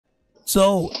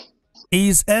So,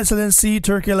 His Excellency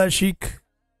Turki alalshikh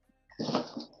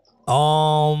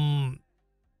um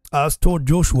has told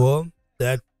Joshua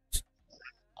that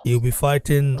he'll be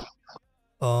fighting.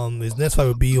 His next fight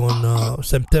will be on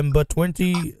September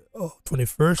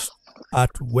 21st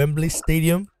at Wembley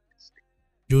Stadium.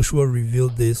 Joshua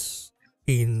revealed this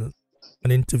in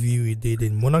an interview he did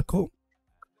in Monaco.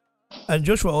 And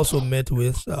Joshua also met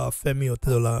with Femi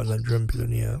Otedola, a Nigerian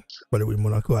billionaire, by the way,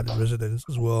 Monaco at his residence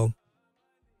as well.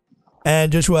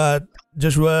 And Joshua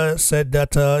said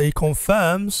that he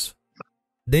confirms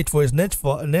date for his next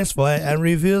fight and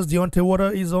reveals Deontay Wilder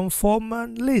is on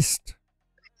 4-man list.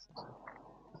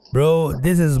 Bro,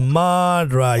 this is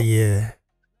mad right here.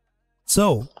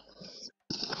 So,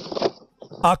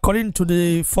 according to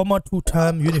the former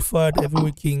two-time unified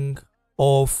heavyweight king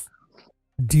of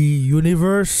the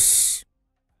universe,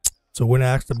 so when I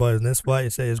asked about his next fight, he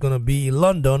said it's going to be in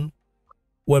London,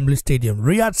 Wembley Stadium.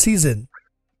 Riyadh season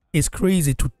is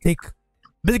crazy to take.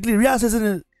 Basically, Riyadh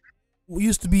season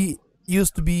used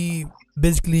to be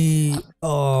basically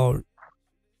a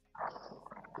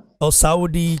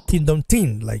Saudi kingdom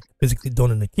thing, like basically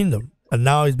done in the kingdom, and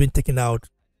now it's been taken out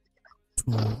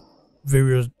to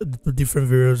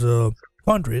different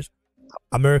countries.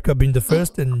 America being the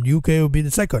first, and UK will be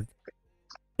the second.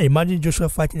 Imagine Joshua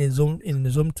fighting in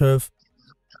his own turf,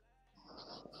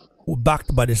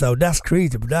 backed by the Saudi. That's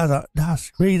crazy, but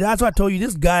that's crazy. That's why I told you,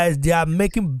 these guys, they are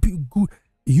making good,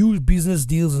 huge business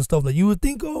deals and stuff. Like, you would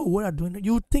think, oh, what are doing?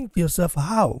 You would think to yourself,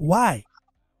 how, why?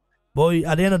 Boy,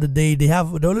 at the end of the day, they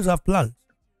always have plans.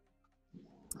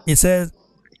 It says,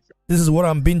 this is what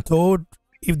I'm being told.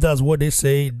 If that's what they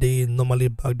say, they normally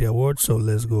back their word. So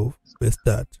let's go with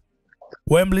that.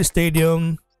 Wembley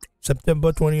Stadium,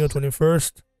 September 20th or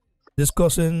 21st.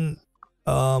 Discussing,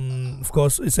 of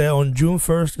course, it's on June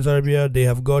 1st in Saudi Arabia. They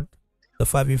have got the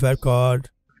 5v5 card.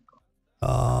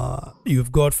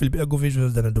 You've got Philippe Egovic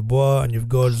versus Dana Dubois, and you've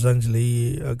got Zhang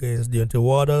against Deontay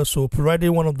Wilder. So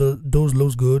provided one of those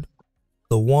looks good,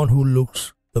 the one who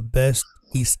looks the best,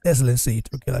 His Excellency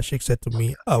Turki alalshikh said to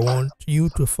me, I want you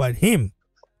to fight him.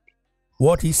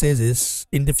 What he says is,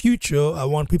 in the future, I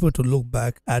want people to look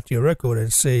back at your record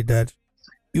and say that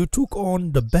you took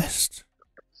on the best.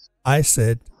 I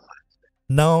said,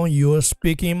 now you're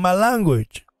speaking my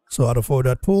language. So out of all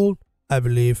that pool, I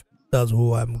believe that's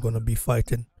who I'm going to be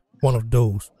fighting. One of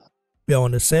those. We are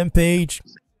on the same page,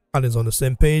 and he's on the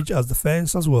same page as the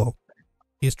fans as well.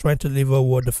 He's trying to deliver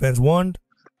what the fans want.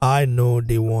 I know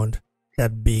they want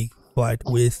that big fight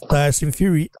with Tyson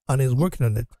Fury, and he's working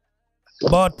on it.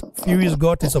 But Fury's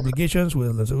got his obligations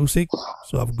with Usyk,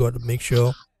 so I've got to make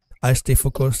sure I stay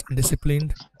focused and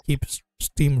disciplined, keep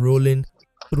steam rolling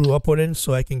through opponents,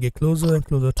 so I can get closer and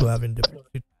closer to having the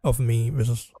defeat of me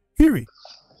versus Fury.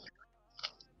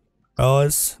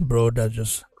 Bro, that's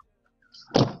just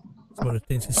some of the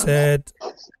things he said.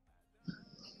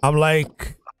 I'm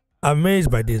like amazed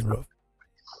by this, bro.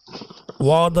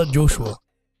 Wilder Joshua.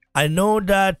 I know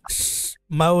that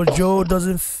my Joe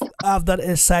doesn't have that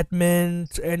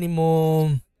excitement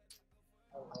anymore.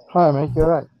 Hi, mate. You're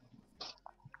right.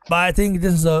 But I think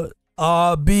this is a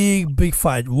big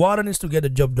fight. Wilder needs to get the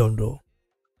job done, though.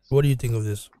 What do you think of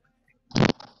this,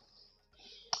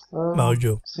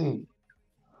 Joe? See,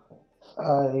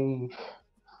 to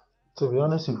be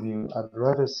honest with you, I'd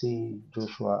rather see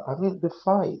Joshua. I mean, the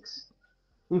fight.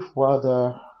 If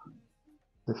Wilder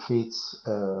defeats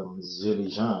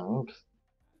Zhang,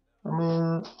 I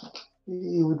mean,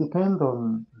 it would depend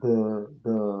on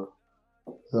the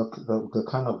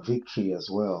kind of victory as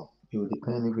well. It would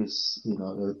depend if it's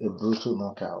a brutal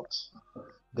knockout.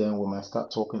 Then we might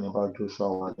start talking about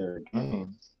Joshua Wilder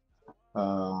again.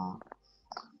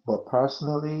 But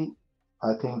personally,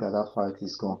 I think that fight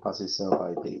is going to pass itself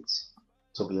by date,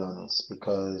 to be honest,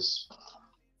 because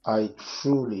I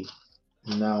truly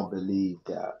now believe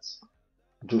that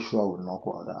Joshua will knock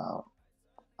Wilder out,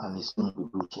 and it's going to be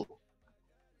brutal.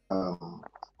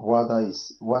 Wilder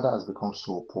has become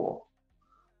so poor.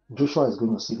 Joshua is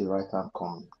going to see the right hand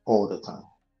coming all the time.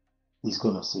 He's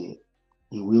going to see it.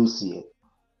 He will see it.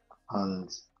 And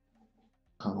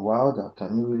can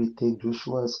he really take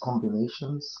Joshua's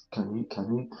combinations? Can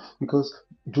he? Because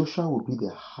Joshua will be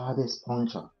the hardest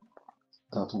puncher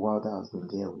that Wilder has been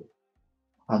there with.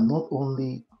 And not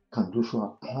only can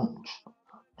Joshua punch,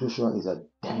 Joshua is a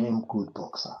damn good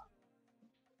boxer.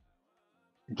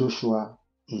 Joshua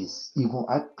is even,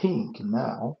 I think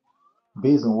now,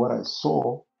 based on what I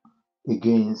saw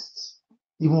against,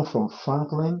 even from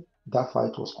Franklin, that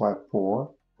fight was quite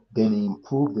poor. Then he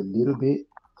improved a little bit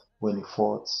when he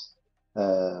fought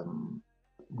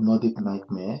Nordic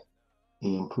Nightmare.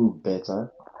 He improved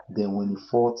better. Then when he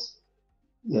fought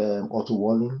Otto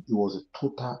Walling, it was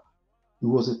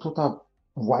a total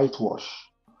whitewash.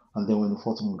 And then when he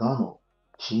fought Ngannou,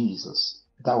 Jesus,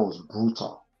 that was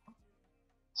brutal.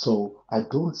 So I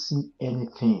don't see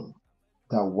anything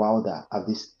that Wilder at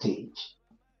this stage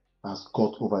has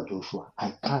got over Joshua.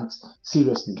 I can't,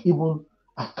 seriously, even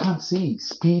I can't see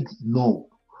speed, no.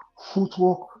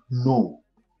 Footwork, no.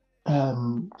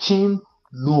 Chin,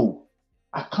 no.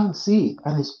 I can't see it.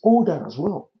 And it's older as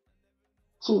well.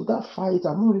 So that fight,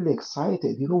 I'm not really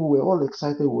excited. You know, we're all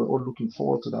excited. We're all looking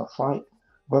forward to that fight.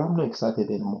 But I'm not excited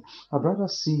anymore. I'd rather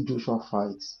see Joshua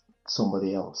fight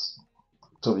somebody else,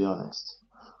 to be honest.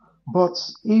 But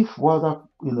if Wilder,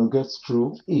 gets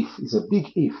through, if it's a big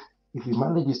if he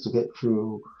manages to get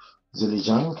through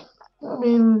Zhejiang, I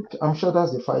mean, I'm sure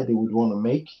that's the fight they would want to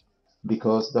make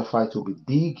because the fight will be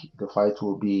big. The fight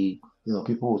will be,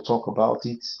 people will talk about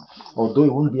it. Although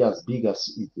it won't be as big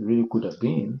as it really could have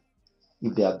been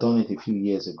if they had done it a few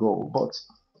years ago, but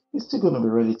it's still going to be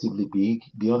relatively big.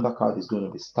 The undercard is going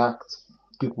to be stacked.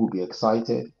 People will be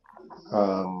excited.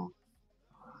 Um,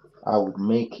 I would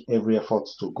make every effort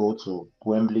to go to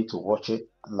Wembley to watch it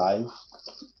live.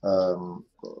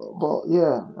 But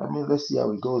yeah, I mean, let's see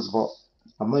how it goes. But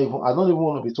I don't even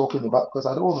want to be talking about because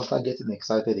I don't want to start getting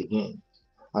excited again.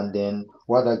 And then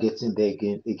while that gets in there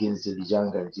again against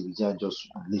Zilijan, and Zilijan just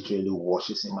literally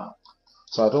washes him out.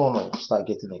 So I don't want to start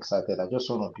getting excited. I just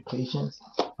want to be patient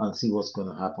and see what's going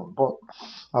to happen. But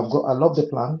I love the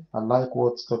plan. I like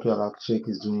what Turkey Al-Sheikh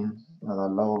is doing, and I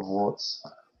love what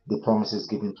the promises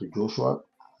given to Joshua.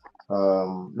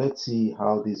 Let's see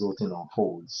how this whole thing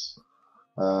unfolds.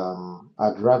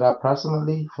 I'd rather,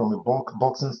 personally, from a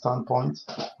boxing standpoint,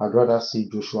 I'd rather see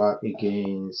Joshua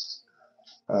against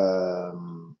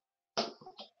not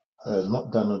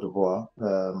Daniel Dubois,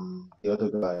 the other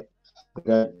guy, the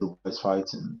guy Dubois is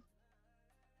fighting.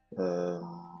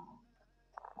 Um,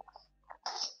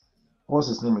 what's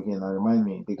his name again? Remind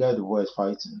me. The guy Dubois is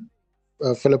fighting.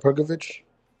 Philip Hergovich.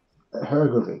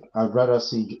 Hergovic. I'd rather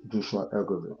see Joshua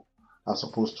Hergovic as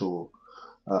opposed to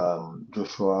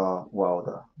Joshua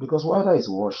Wilder because Wilder is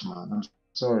washed, man. I'm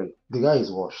sorry, the guy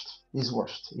is washed. He's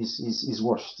washed. He's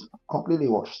washed, completely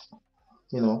washed.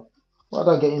 You know,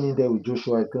 Wilder getting in there with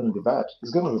Joshua is going to be bad.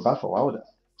 It's going to be bad for Wilder.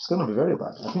 It's going to be very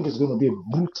bad. I think it's going to be a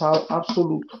brutal,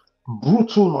 absolute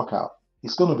brutal knockout.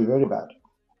 It's going to be very bad.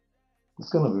 It's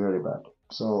going to be very bad.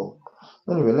 So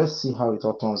anyway, let's see how it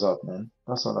all turns out, man.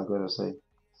 That's all I got to say.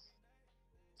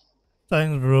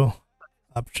 Thanks, bro.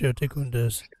 I appreciate your take on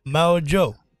this. Mao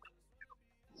Joe.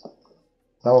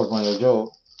 That was my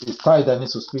Joe. It's Ty that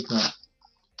needs to speak now.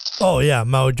 Oh yeah,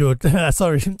 Mao Joe.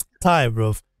 Sorry, Ty,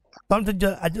 bro. Something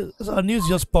news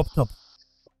just popped up.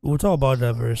 We'll talk about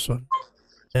that very soon.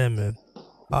 Yeah, man.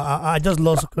 I just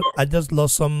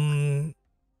lost some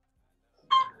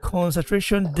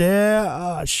concentration there.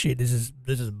 Ah, shit. This is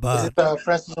Is bad. it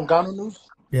Francis Ngannou news?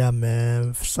 Yeah,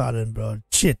 man. Silent, bro.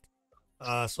 Shit.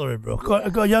 Sorry, bro.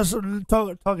 Just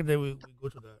talk and then we go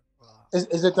to that.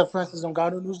 Is it the Francis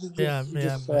Ngannou news? That Yeah, you yeah,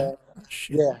 just, man.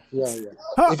 Shit. yeah.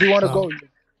 Ha! If you want to Oh,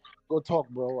 go talk,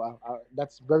 bro.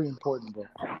 That's very important, bro.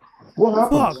 What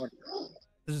happened? fuck.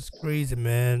 This is crazy,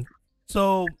 man.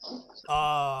 So,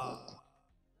 I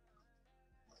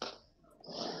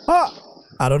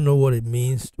don't know what it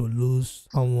means to lose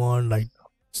someone like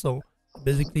so.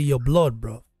 Basically, your blood,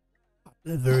 bro,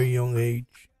 at a very young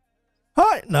age.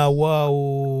 Hi, now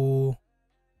wow.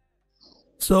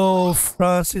 So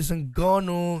Francis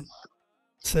Ngannou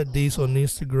said this on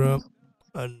Instagram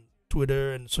and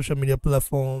Twitter and social media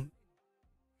platform.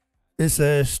 It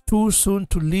says, too soon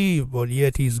to leave, but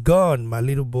yet he's gone. My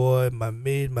little boy, my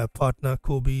mate, my partner,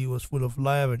 Kobe, was full of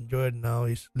life and joy. Now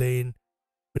he's laying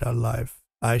without life.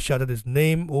 I shouted his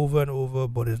name over and over,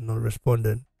 but he's not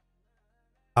responding.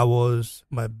 I was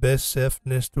my best self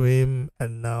next to him,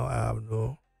 and now I have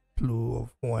no clue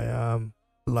of who I am.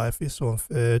 Life is so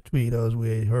unfair. Treat us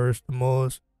where it hurts the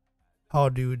most. How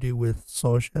do you deal with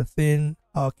such a thing?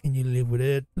 How can you live with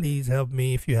it? Please help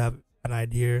me if you have an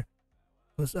idea,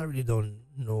 because I really don't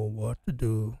know what to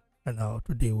do and how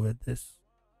to deal with this.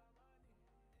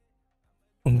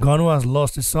 Ngannou has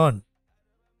lost his son.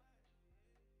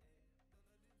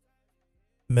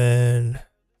 Man,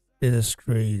 it is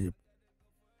crazy.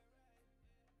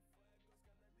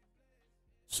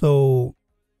 So,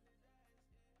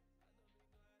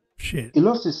 shit. He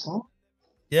lost his son?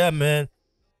 Yeah, man.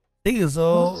 I think it's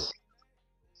all What?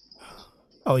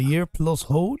 a year plus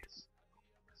hold.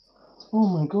 Oh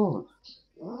my god.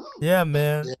 Yeah,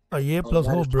 man. Yeah. A year Oh, plus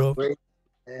that is hold, bro. great.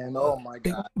 And oh my I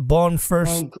think God, born My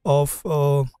first god. of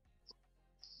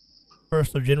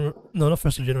 1st of January. No, not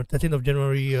 1st of January. 13th of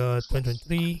January,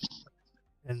 2023,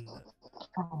 and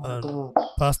my God.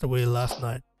 passed away last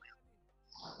night.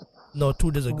 No,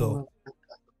 2 days Oh ago.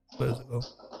 my, 2 days ago.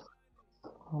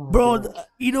 oh my Bro, God.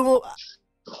 you know,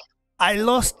 I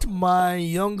lost my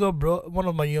younger bro, one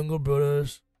of my younger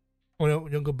brothers,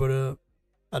 younger brother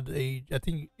at the age, I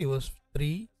think it was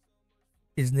 3.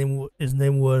 His name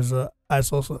was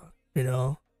Isosa, you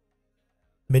know,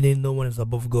 meaning no one is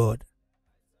above God.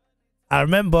 I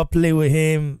remember playing with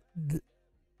him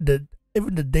the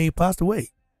even the day he passed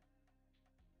away.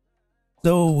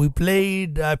 So I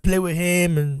played with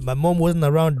him, and my mom wasn't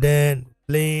around then,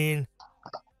 playing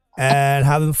and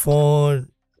having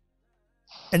fun.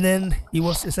 And then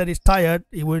he said he's tired,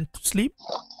 he went to sleep,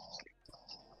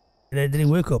 and then he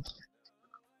wake up.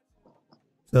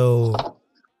 So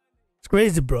it's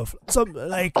crazy, bro. Some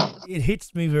like it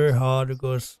hits me very hard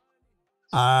because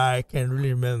I can really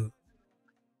remember.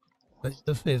 Like it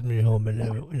just hits me home in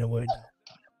a way now.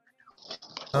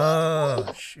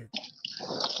 Oh shit!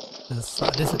 This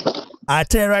is. I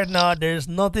tell you right now, there's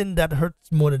nothing that hurts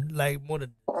more than.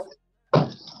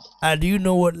 And do you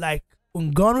know what? Like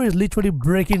Ngannou is literally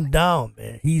breaking down,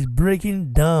 man. He's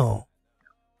breaking down.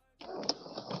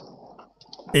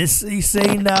 He's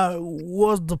saying now,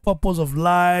 what's the purpose of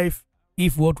life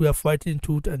if what we are fighting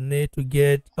tooth and nail to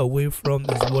get away from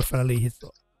is what finally hits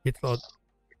out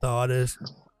the others?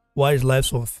 Why is life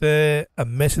so unfair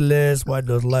and merciless? Why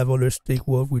does life always take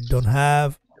what we don't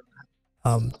have?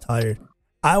 I'm tired.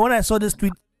 When I saw this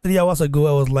tweet 3 hours ago,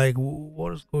 I was like,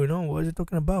 what is going on? What is he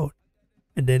talking about?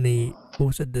 And then he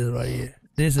posted this right here.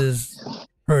 This is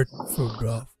hurtful,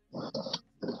 bro.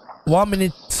 1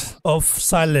 minute of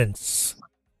silence.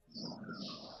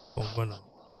 Oh, bueno.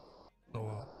 Oh,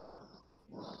 wow.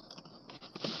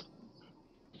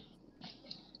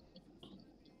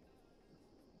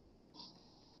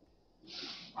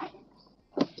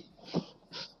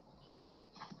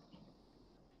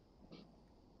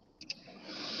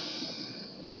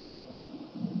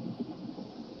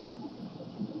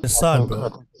 It's sad, I bro.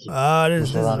 think we This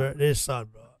should is run. very this is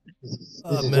sad, bro. This is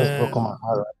just broken Man, my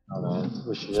heart right now, man.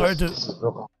 We should sorry just, to. this is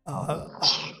broken. Uh,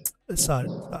 it's sad.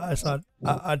 It's sad.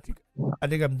 I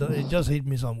think I'm done. It just hit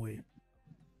me some way.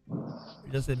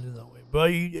 It just hit me some way, bro.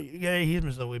 You gotta hit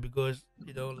me some way because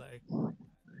like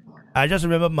I just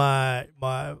remember my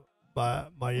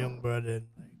young brother and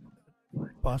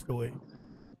like passed away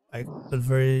like at a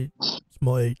very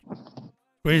small age.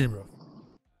 Crazy, bro.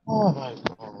 Oh my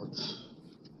God.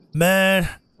 Man,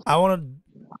 I want to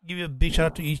give you a big shout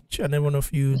out to each and every one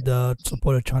of you that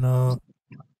support the channel.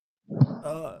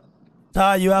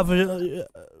 Ty, you have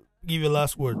give your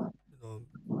last word.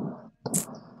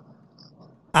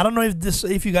 I don't know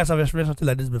if you guys have experienced something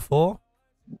like this before,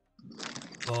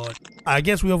 but I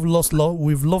guess we've lost loved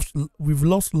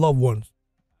ones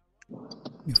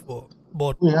before,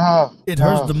 but it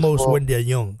hurts the most Well, when they're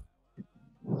young.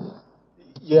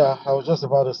 yeah, I was just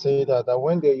about to say that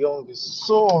when they're young is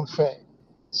so unfair.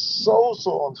 So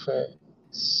unfair.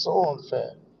 So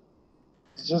unfair.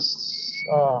 It's just,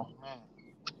 man.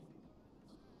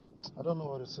 I don't know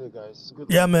what to say, guys. Good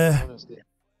Yeah, luck, man. honestly.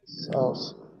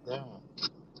 House. Damn.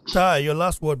 Ty, your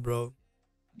last word, bro.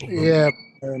 Yeah.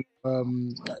 And,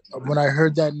 when I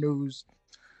heard that news,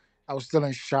 I was still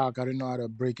in shock. I didn't know how to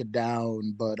break it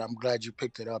down, but I'm glad you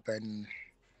picked it up and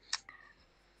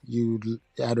you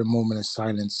had a moment of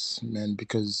silence, man,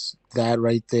 because that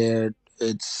right there,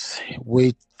 it's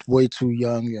way too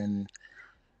young, and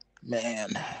man,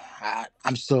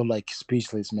 I'm still like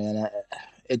speechless, man.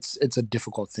 It's a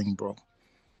difficult thing, bro.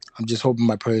 I'm just hoping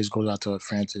my prayers goes out to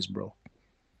Francis, bro.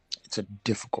 It's a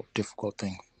difficult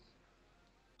thing.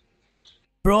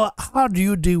 Bro, how do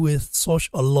you deal with such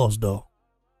a loss, though?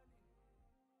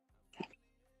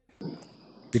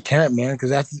 You can't, man,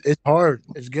 because it's hard.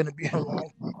 It's gonna be a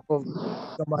long for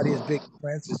somebody as big as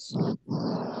Francis.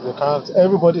 You can't.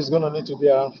 Everybody's going to need to be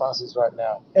around Francis right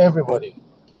now. Everybody.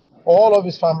 All of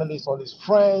his families, all his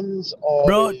friends, all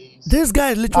Bro, his this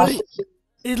guy literally, associates.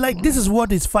 it's like this is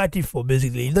what he's fighting for,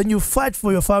 basically. Then you fight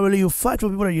for your family, you fight for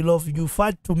people that you love, you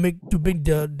fight to make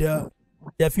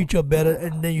their future better,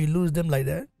 and then you lose them like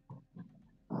that.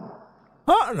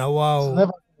 Huh? Now, He's wow.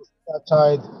 never going to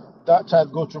see that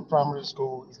child go through primary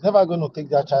school. He's never going to take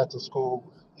that child to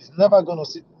school. He's never going to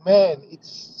see. Man,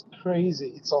 it's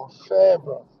crazy. It's unfair,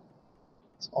 bro.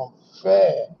 It's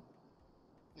unfair.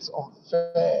 It's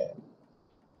unfair.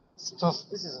 It's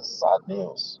just, this is a sad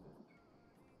news.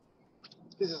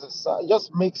 This is a sad, it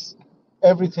just makes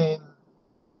everything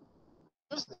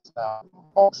useless now.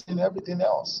 Boxing, everything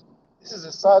else. This is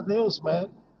a sad news, man.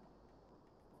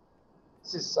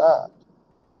 This is sad.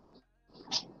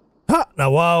 Huh?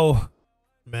 Now, wow.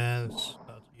 Man, it's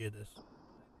sad to hear this.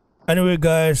 Anyway,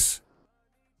 guys,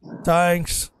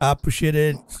 Thanks. I appreciate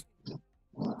it.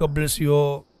 God bless you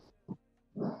all.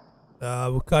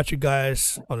 We'll catch you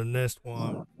guys on the next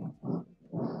one.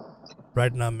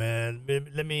 Right now, man.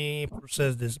 Let me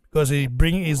process this because it's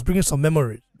bringing some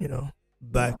memories,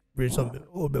 back, bring some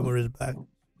old memories back.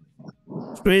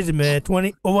 It's crazy, man.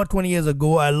 Over 20 years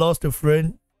ago, I lost a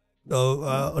friend,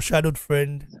 a shadowed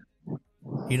friend.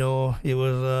 He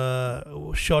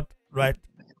was shot right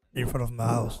in front of my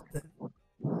house.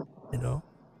 You know,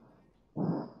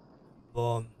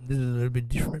 but this is a little bit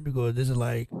different because this is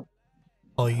like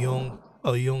a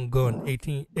young gun,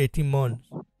 18 months,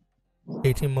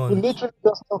 18 We months. literally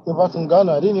just talked about Ngannou.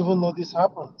 I didn't even know this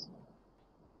happened.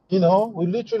 We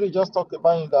literally just talked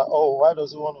about him that, oh, why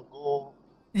does he want to go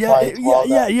Yeah, fight yeah, while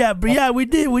yeah, that? yeah, but yeah, we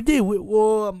did,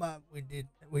 oh man, we did.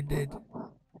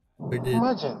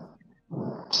 Imagine.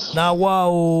 Now,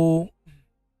 wow.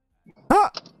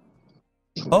 Ah,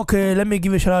 okay, let me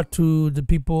give a shout out to the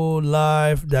people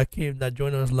live that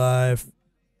joined us live.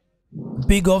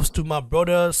 Big ups to my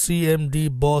brother CMD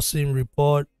Bossing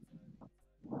Report.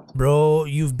 Bro,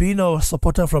 you've been a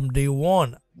supporter from day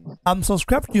one. I'm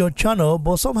subscribed to your channel,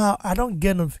 but somehow I don't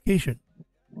get notification.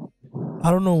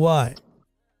 I don't know why.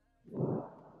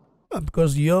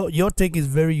 Because your take is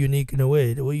very unique in a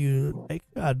way. The way you like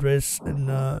address and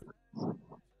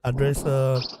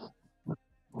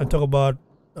talk about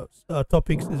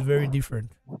topics is very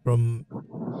different from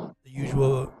the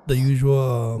usual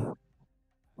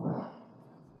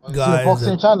It's your guys that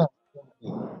boxing channel.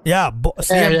 yeah,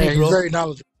 Yeah, CMD, yeah, he's bro. very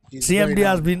knowledgeable. He's very CMD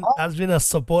has knowledgeable. been a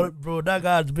support, bro. That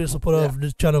guy has been a supporter Yeah. of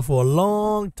this channel for a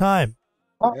long time.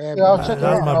 Yeah, Yeah, I'll man. check it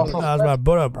That's out. my I'll that's subscribe. my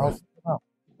brother, I'll bro. check it out.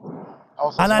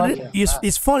 I'll And I subscribe did, to you.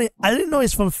 it's funny. I didn't know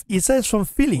it's from. It says from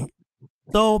Philly,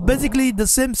 so basically the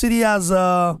same city as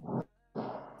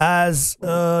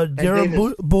Jerome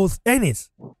Dennis. both Ennis.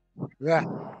 Yeah,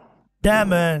 Damn,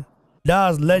 man, that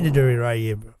was legendary right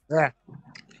here, bro. yeah.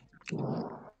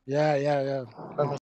 Yeah, yeah, yeah. Let me